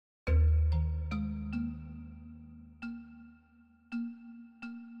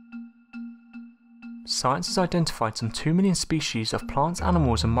Science has identified some 2 million species of plants,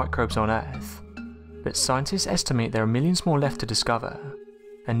 animals and microbes on Earth, but scientists estimate there are millions more left to discover,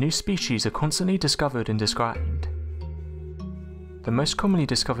 and new species are constantly discovered and described. The most commonly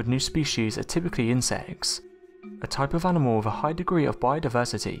discovered new species are typically insects, a type of animal with a high degree of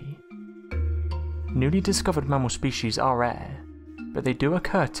biodiversity. Newly discovered mammal species are rare, but they do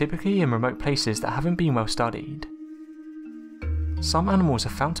occur typically in remote places that haven't been well studied. Some animals are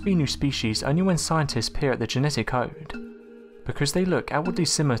found to be new species only when scientists peer at the genetic code, because they look outwardly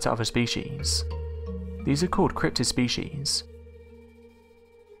similar to other species. These are called cryptid species.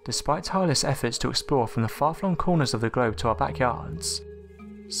 Despite tireless efforts to explore from the far-flung corners of the globe to our backyards,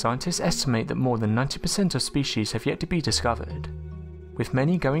 scientists estimate that more than 90% of species have yet to be discovered, with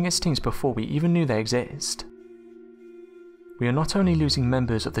many going extinct before we even knew they exist. We are not only losing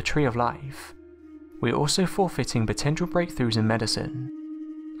members of the tree of life, we are also forfeiting potential breakthroughs in medicine,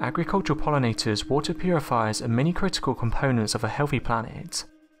 agricultural pollinators, water purifiers and many critical components of a healthy planet.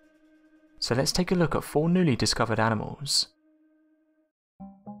 So let's take a look at 4 newly discovered animals.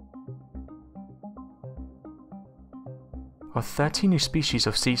 Of 30 new species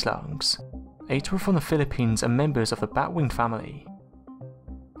of sea slugs, 8 were from the Philippines and members of the bat-winged family.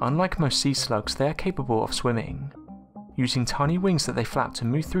 Unlike most sea slugs, they are capable of swimming, using tiny wings that they flap to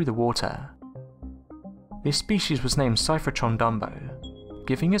move through the water. This species was named Cyphertron dumbo,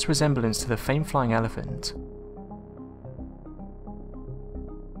 giving its resemblance to the famed flying elephant.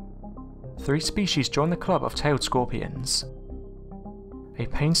 3 species joined the club of tailed scorpions. A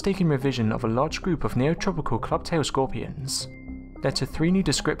painstaking revision of a large group of neotropical club-tailed scorpions led to 3 new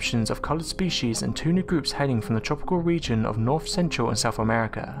descriptions of coloured species and 2 new groups hailing from the tropical region of North, Central and South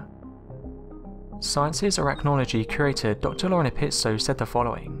America. Science's arachnology curator Dr. Lauren Epizzo said the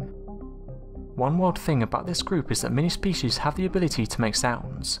following: "One wild thing about this group is that many species have the ability to make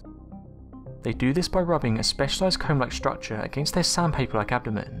sounds. They do this by rubbing a specialised comb-like structure against their sandpaper-like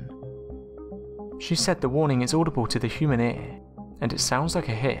abdomen." She said the warning is audible to the human ear, and it sounds like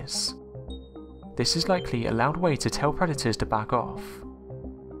a hiss. This is likely a loud way to tell predators to back off.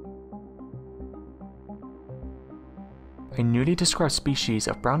 A newly described species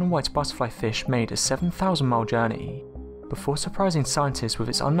of brown and white butterfly fish made a 7,000-mile journey before surprising scientists with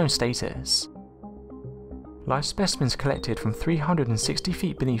its unknown status. Live specimens collected from 360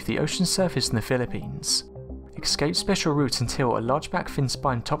 feet beneath the ocean surface in the Philippines escaped special routes until a large back fin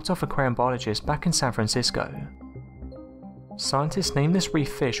spine topped off aquarium biologist back in San Francisco. Scientists named this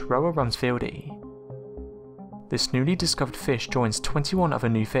reef fish Roa rumsfieldi. This newly discovered fish joins 21 other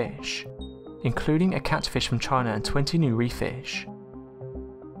new fish, including a catfish from China and 20 new reef fish.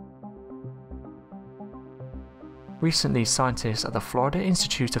 Recently, scientists at the Florida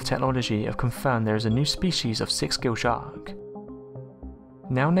Institute of Technology have confirmed there is a new species of sixgill shark.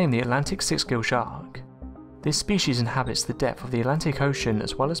 Now named the Atlantic sixgill shark, this species inhabits the depth of the Atlantic Ocean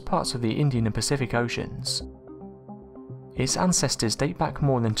as well as parts of the Indian and Pacific Oceans. Its ancestors date back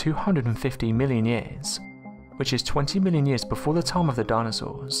more than 250 million years, which is 20 million years before the time of the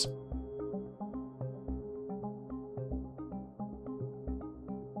dinosaurs.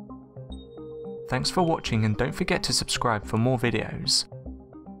 Thanks for watching and don't forget to subscribe for more videos.